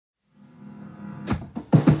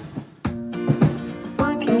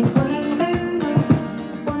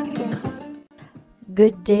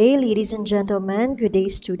Good day, ladies and gentlemen. Good day,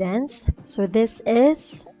 students. So this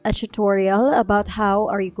is a tutorial about how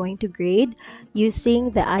are you going to grade using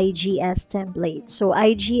the IGS template. So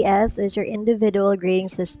IGS is your individual grading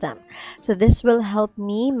system. So this will help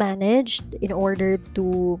me manage in order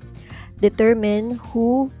to determine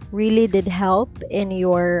who really did help in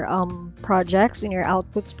your projects, in your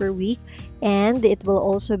outputs per week, and it will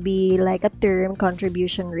also be like a term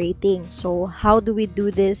contribution rating. So how do we do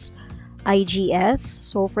this IGS?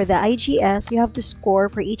 So for the IGS, you have to score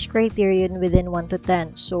for each criterion within 1 to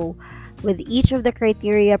 10. So with each of the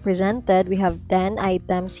criteria presented, we have 10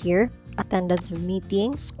 items here: attendance of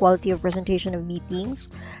meetings, quality of presentation of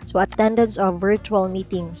meetings, so attendance of virtual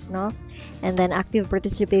meetings, no? And then active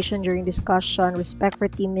participation during discussion, respect for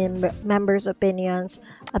team members' opinions,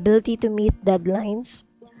 ability to meet deadlines,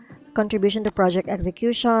 contribution to project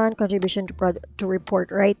execution, contribution to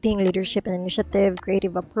report writing, leadership and initiative,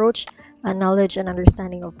 creative approach, and knowledge and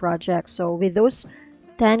understanding of projects. So with those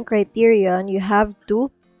 10 criteria, you have to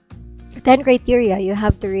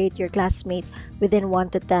rate your classmate within 1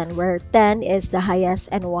 to 10, where 10 is the highest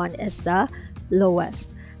and 1 is the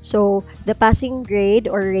lowest. So the passing grade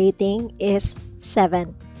or rating is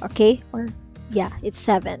 7, okay? Or yeah, it's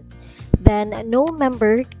 7. Then no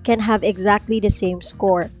member can have exactly the same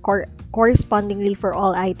score correspondingly for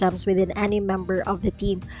all items within any member of the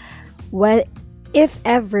team. Well, if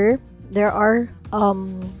ever there are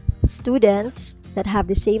students that have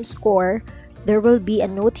the same score, there will be a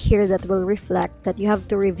note here that will reflect that you have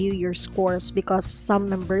to review your scores because some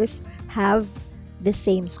members have the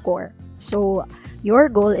same score. So your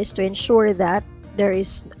goal is to ensure that there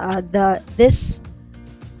is this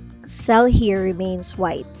cell here remains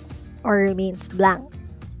white or remains blank.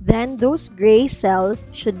 Then those gray cells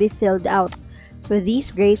should be filled out. So these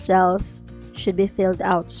gray cells should be filled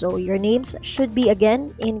out. So your names should be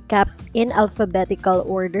again in alphabetical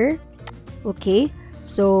order. Okay,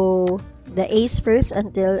 so the A's first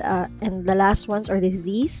until and the last ones are the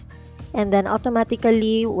Z's, and then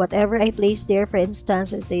automatically whatever I place there, for instance,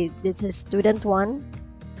 this is student 1,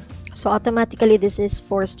 so automatically this is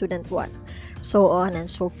for student 1, so on and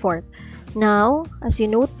so forth. Now, as you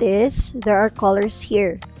notice, there are colors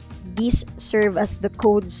here. These serve as the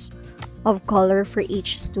codes of color for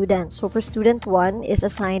each student. So for student 1 is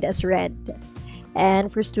assigned as red, and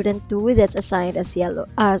for student 2 that's assigned as yellow,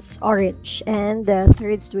 as orange, and the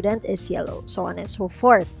third student is yellow, so on and so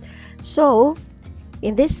forth. So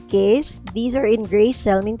in this case, these are in gray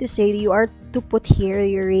cell, mean to say you are to put here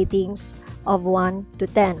your ratings of 1 to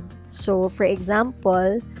 10. So for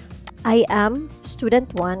example, I am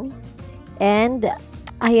student 1 and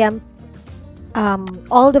I am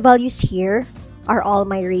all the values here are all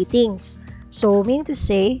my ratings. So meaning to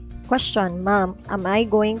say, question, ma'am, am I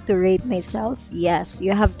going to rate myself? Yes,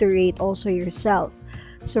 you have to rate also yourself.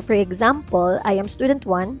 So for example, I am student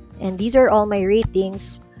 1 and these are all my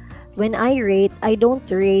ratings. When I rate, I don't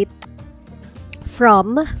rate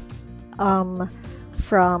from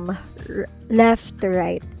left to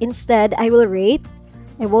right. Instead, I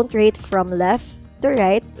won't rate from left to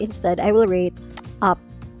right. Instead, I will rate up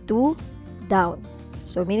to down.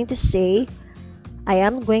 So meaning to say, I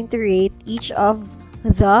am going to rate each of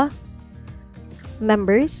the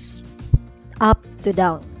members up to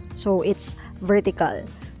down. So it's vertical.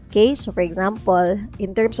 Okay, so for example,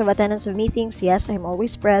 in terms of attendance of meetings, yes, I'm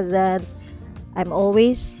always present. I'm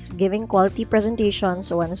always giving quality presentation,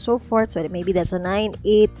 so on and so forth. So maybe that's a 9,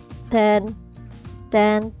 8, 10,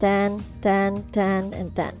 10, 10, 10, 10,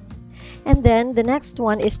 and 10. And then the next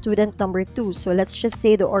one is student number 2. So let's just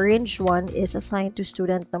say the orange one is assigned to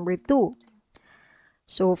student number 2.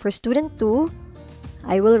 So for student 2,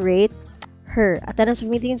 I will rate her. Attendance of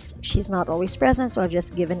meetings, she's not always present, so I'll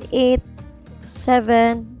just give an 8,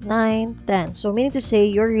 7, 9, 10. So meaning to say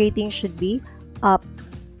your rating should be up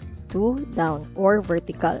to down or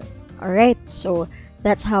vertical. Alright, so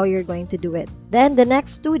that's how you're going to do it. Then the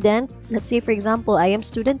next student, let's say for example, I am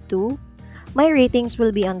student 2. My ratings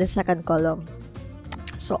will be on the second column.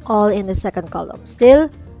 So all in the second column.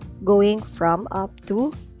 Still going from up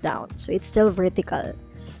to down. So it's still vertical.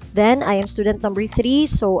 Then I am student number 3.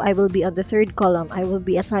 So I will be on the third column. I will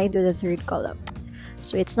be assigned to the third column.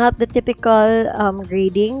 So it's not the typical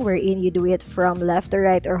grading wherein you do it from left to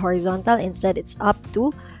right or horizontal. Instead, it's up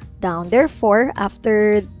to down. Therefore,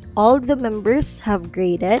 after all the members have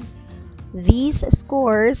graded, these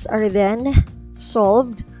scores are then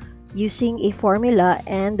solved using a formula,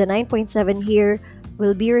 and the 9.7 here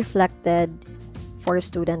will be reflected for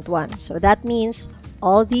student 1. So that means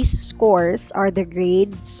all these scores are the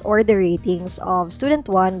grades or the ratings of student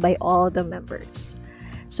 1 by all the members.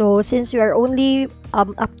 So since you are only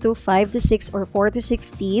up to 5 to 6 or 4 to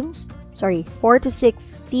 6 4 to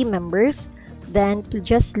 6 team members, then to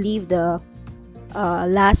just leave the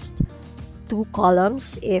last 2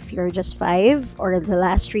 columns if you're just 5, or the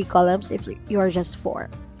last 3 columns if you're just 4.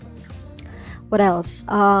 What else?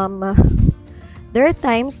 There are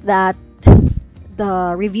times that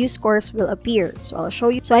the review scores will appear. So I'll show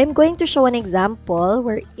you. So I'm going to show an example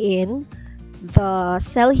wherein the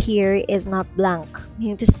cell here is not blank,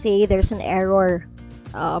 meaning to say there's an error.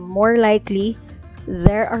 More likely,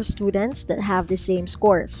 there are students that have the same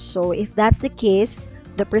scores. So if that's the case,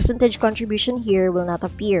 the percentage contribution here will not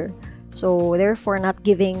appear. So therefore, not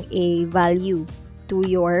giving a value to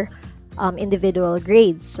your individual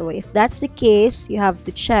grades. So if that's the case, you have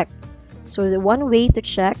to check. So the one way to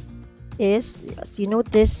check is, as you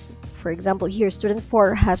notice, for example, here student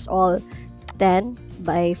 4 has all 10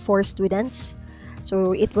 by 4 students,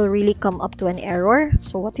 so it will really come up to an error.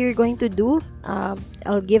 So what you're going to do,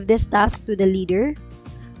 I'll give this task to the leader.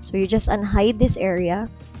 So you just unhide this area.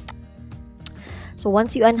 So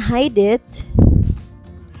once you unhide it,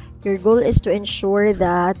 your goal is to ensure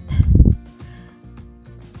that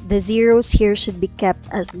the zeros here should be kept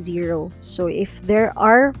as 0. So if there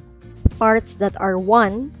are parts that are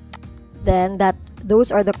 1, then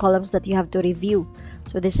those are the columns that you have to review.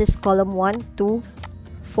 So this is column 1, 2,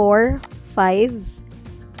 4, 5,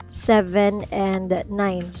 7, and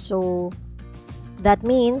 9. So that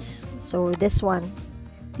means, so this one,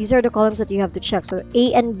 these are the columns that you have to check. So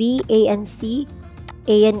A and B, A and C,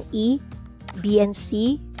 A and E, B and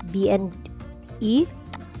C, B and E,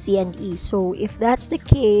 C and E. So if that's the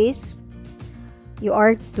case, you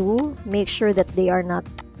are to make sure that they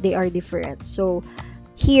are different. So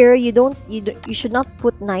here you should not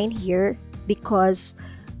put 9 here, because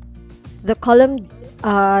the column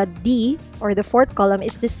D, or the 4th column,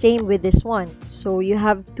 is the same with this one. So you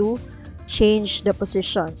have to change the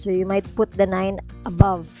position. So you might put the 9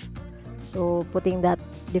 above, so putting that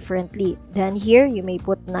differently. Then here you may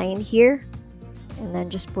put 9 here, and then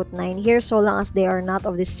just put 9 here, so long as they are not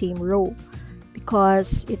of the same row,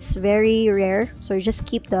 because it's very rare. So you just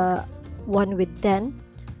keep the one with 10.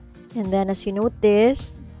 And then as you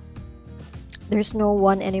notice, there's no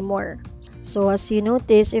 1 anymore. So as you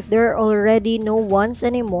notice, if there are already no 1s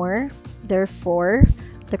anymore, therefore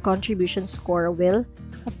the contribution score will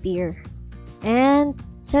appear. And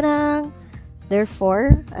ta-da!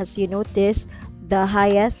 Therefore, as you notice, the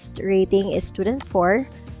highest rating is student 4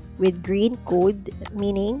 with green code,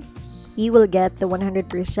 meaning he will get the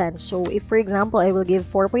 100%. So if, for example, I will give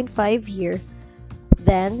 4.5 here,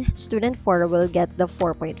 then student 4 will get the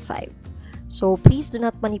 4.5. So please do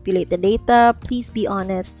not manipulate the data. Please be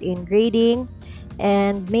honest in grading,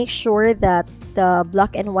 and make sure that the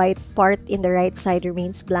black and white part in the right side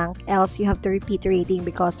remains blank, else you have to repeat rating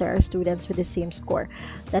because there are students with the same score.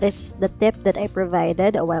 That is the tip that I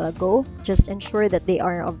provided a while ago. Just ensure that they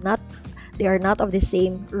are not of the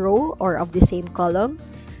same row or of the same column.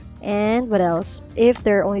 And what else? If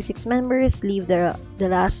there are only 6 members, leave the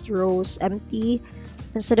last rows empty.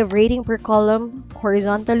 Instead of rating per column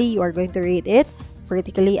horizontally, you are going to rate it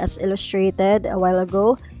vertically as illustrated a while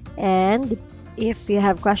ago. And if you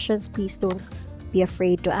have questions, please don't be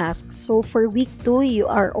afraid to ask. So for week 2, you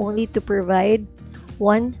are only to provide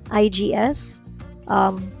one IGS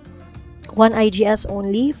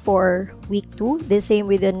only for week 2. The same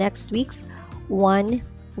with the next week's, one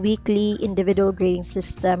weekly individual grading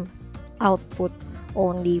system output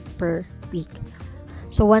only per week.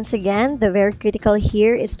 So once again, the very critical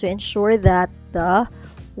here is to ensure that the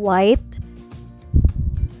white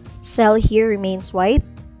cell here remains white,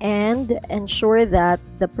 and ensure that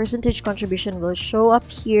the percentage contribution will show up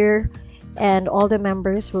here, and all the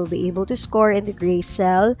members will be able to score in the gray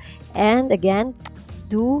cell. And again,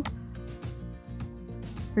 do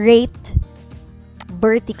rate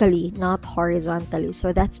vertically, not horizontally.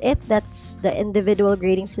 So that's it. That's the individual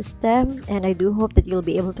grading system, and I do hope that you'll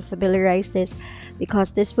be able to familiarize this, because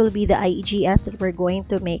this will be the IGS that we're going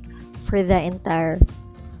to make for the entire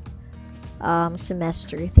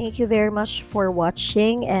semester. Thank you very much for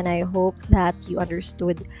watching, and I hope that you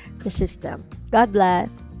understood the system. God bless.